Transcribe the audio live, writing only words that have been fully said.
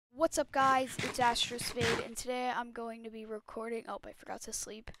What's up, guys? It's Astrospade, and today I'm going to be recording. Oh, I forgot to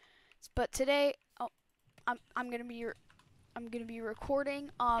sleep. But today, I'm gonna be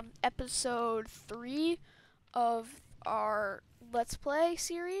recording episode 3 of our Let's Play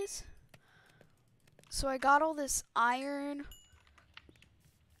series. So I got all this iron,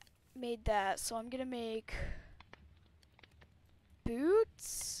 made that. So I'm gonna make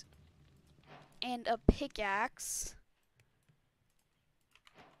boots and a pickaxe.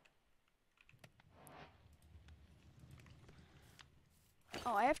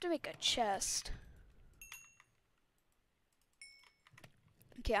 Oh, I have to make a chest.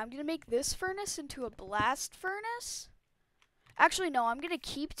 Okay, I'm gonna make this furnace into a blast furnace. Actually, no, I'm gonna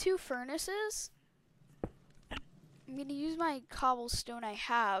keep 2 furnaces. I'm gonna use my cobblestone I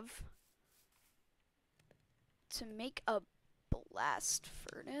have to make a blast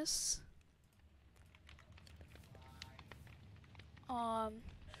furnace. I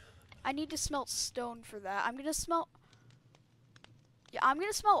need to smelt stone for that. I'm gonna smelt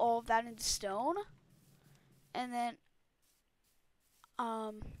all of that into stone. And then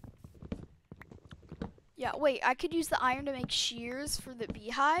yeah, wait, I could use the iron to make shears for the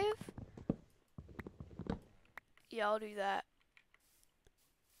beehive. Yeah, I'll do that.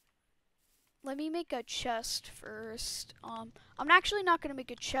 Let me make a chest first. I'm actually not gonna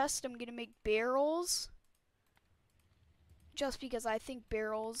make a chest, I'm gonna make barrels. Just because I think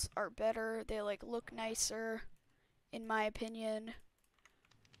barrels are better. They look nicer, in my opinion.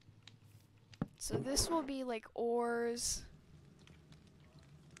 So this will be like ores.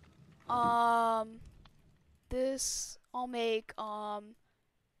 This I'll make boom,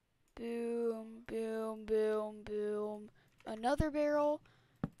 boom, boom, boom. Another barrel.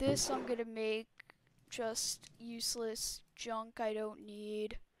 This I'm gonna make just useless junk I don't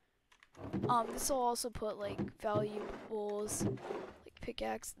need. This will also put like valuables, like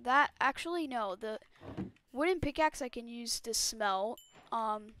pickaxe. That actually no, the wooden pickaxe I can use to smelt.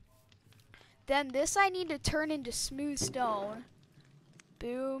 Then this I need to turn into smooth stone.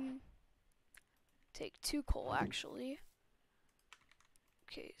 Boom. Take 2 coal actually.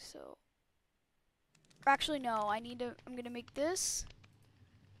 Okay, so actually no, I'm gonna make this.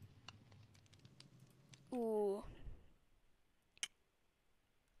 Ooh.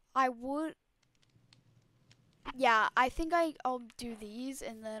 Yeah, I think I'll do these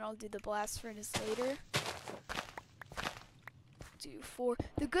and then I'll do the blast furnace later. Do 4.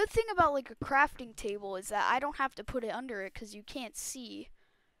 The good thing about like a crafting table is that I don't have to put it under it because you can't see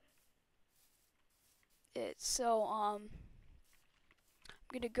it. So I'm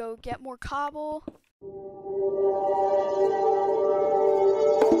gonna go get more cobble.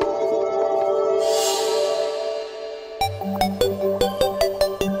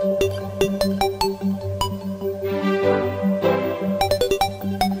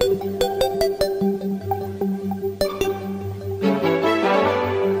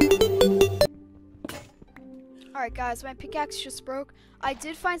 Alright guys, my pickaxe just broke. I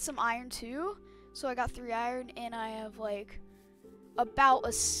did find some iron too, so I got 3 iron and I have like about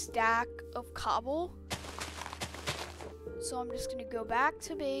a stack of cobble. So I'm just gonna go back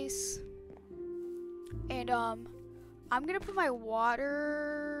to base and I'm gonna put my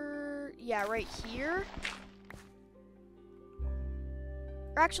water, yeah, right here.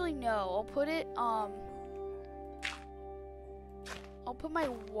 Or actually no, I'll put it I'll put my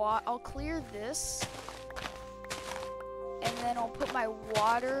I'll clear this. And then I'll put my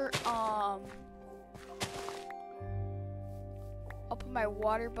water, I'll put my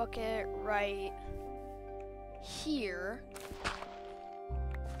water bucket right here.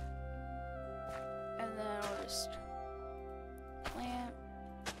 And then I'll just plant.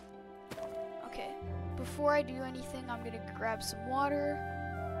 Okay, before I do anything, I'm gonna grab some water.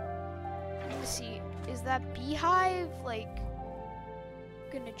 Let me see, is that beehive, like,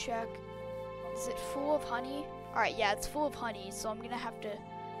 I'm gonna check. Is it full of honey? Alright, yeah, it's full of honey, so I'm gonna have to...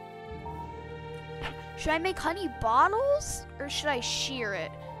 Should I make honey bottles, or should I shear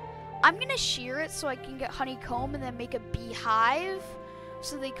it? I'm gonna shear it so I can get honeycomb and then make a beehive,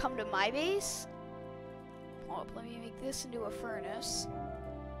 so they come to my base. Hold up, let me make this into a furnace.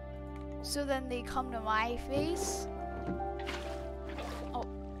 So then they come to my base. Oh,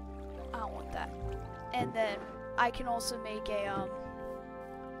 I don't want that. And then I can also make a,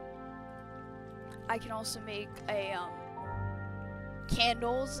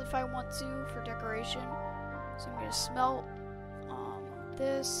 candles if I want to for decoration. So I'm gonna smelt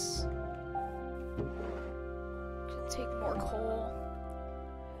this. Gonna take more coal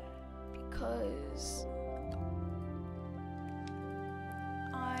because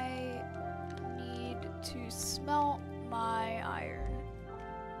I need to smelt my iron.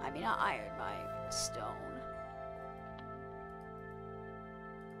 I mean, not iron, my stone.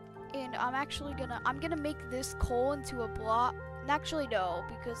 And I'm gonna make this coal into a block. Actually, no,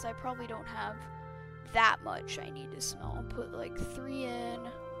 because I probably don't have that much I need to smelt. I'll put like 3 in.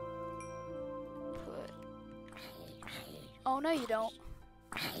 Oh, no, you don't.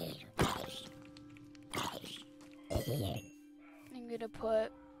 I'm gonna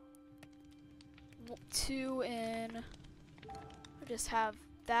put 2 in. I'll just have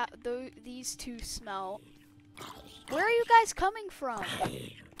these 2 smelt. Where are you guys coming from?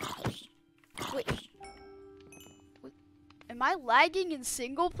 Wait. Am I lagging in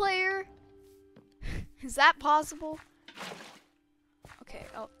single player? Is that possible? Okay,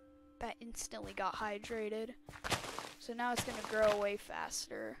 oh, that instantly got hydrated. So now it's gonna grow away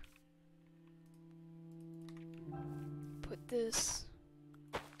faster. Put this,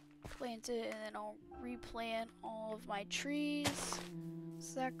 plant it, and then I'll replant all of my trees.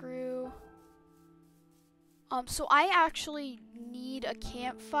 So that grew. So I actually need a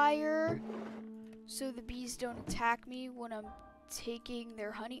campfire so the bees don't attack me when I'm taking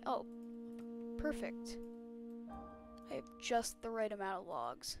their honey. Oh, perfect. I have just the right amount of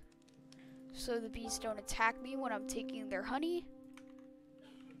logs. So the bees don't attack me when I'm taking their honey.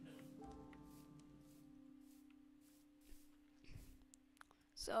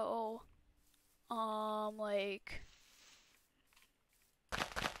 So, like,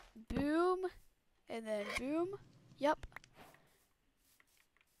 boom, and then boom. Yep.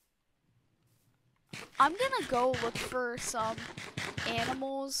 I'm gonna go look for some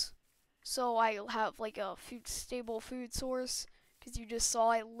animals so I'll have like a stable food source. Because you just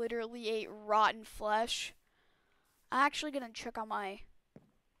saw I literally ate rotten flesh. I'm actually gonna check on my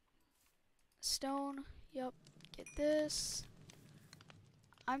stone. Yep, get this.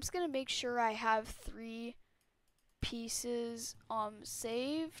 I'm just gonna make sure I have 3 pieces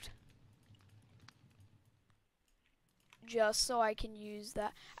saved. Just so I can use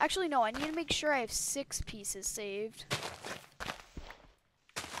that. Actually, no, I need to make sure I have 6 pieces saved.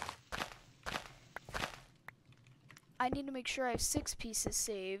 I need to make sure I have 6 pieces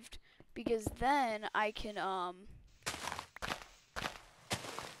saved, because then I can,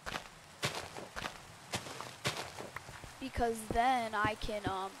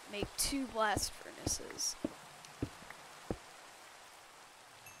 make 2 blast furnaces.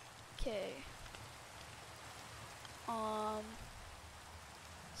 Okay.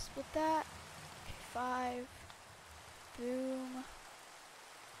 Split that. Okay, 5. Boom.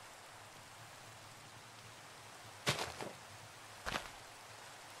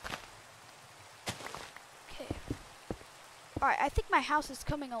 Alright, I think my house is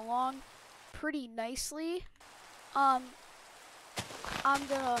coming along pretty nicely. I'm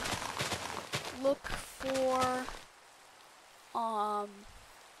gonna look for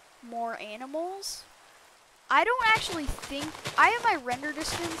more animals. I don't actually think I have my render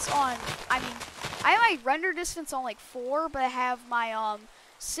distance on I have my render distance on like 4, but I have my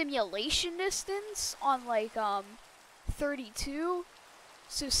simulation distance on like 32.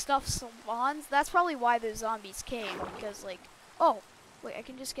 So stuff spawns. That's probably why the zombies came, because like, oh, wait, I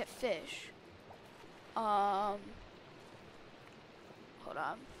can just get fish. Hold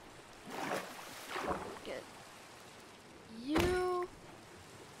on. Get you.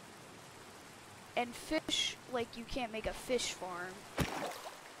 And fish, like, you can't make a fish farm.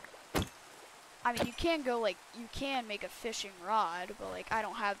 I mean, you can go, like, you can make a fishing rod, but, like, I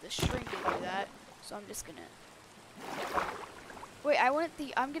don't have the string to do that, so I'm just gonna... Wait, I'm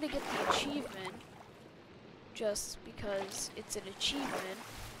gonna get the achievement, just because it's an achievement.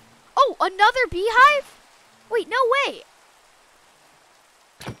 Oh, another beehive? Wait, no way!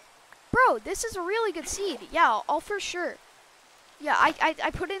 Bro, this is a really good seed. Yeah, I'll for sure. Yeah,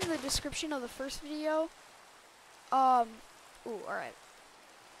 I put it in the description of the first video. Ooh, alright.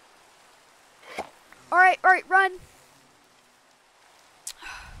 Alright, run!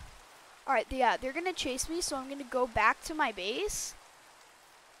 Alright, yeah, they're gonna chase me, so I'm gonna go back to my base.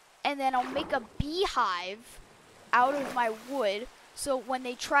 And then I'll make a beehive out of my wood, so when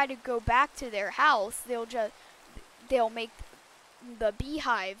they try to go back to their house, they'll make the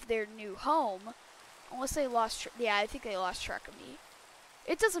beehive their new home. Unless they lost, yeah, I think they lost track of me.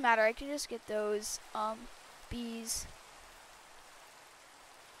 It doesn't matter, I can just get those, bees.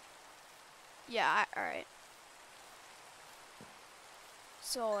 Yeah, alright.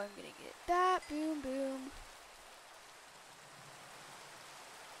 So I'm gonna get that, boom, boom.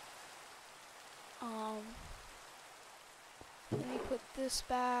 Let me put this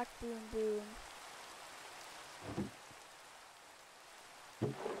back, boom, boom.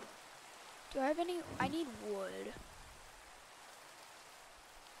 Do I have any? I need wood.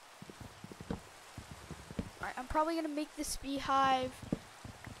 Alright, I'm probably gonna make this beehive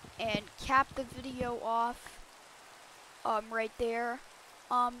and cap the video off right there.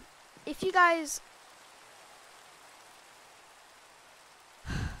 If you guys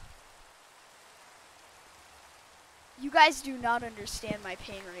you guys do not understand my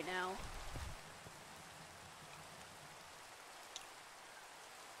pain right now.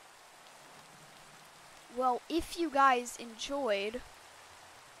 Well, if you guys enjoyed,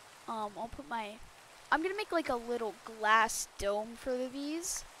 I'm gonna make like a little glass dome for the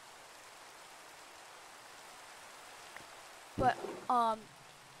bees. But,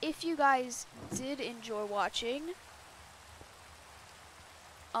 if you guys did enjoy watching,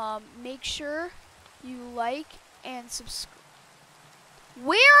 make sure you like and subscribe.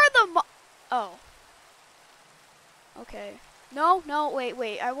 Where are the oh. Okay. No,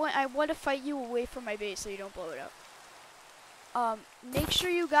 wait. I want to fight you away from my base so you don't blow it up. Make sure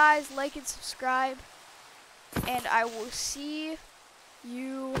you guys like and subscribe, and I will see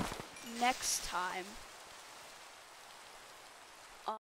you next time.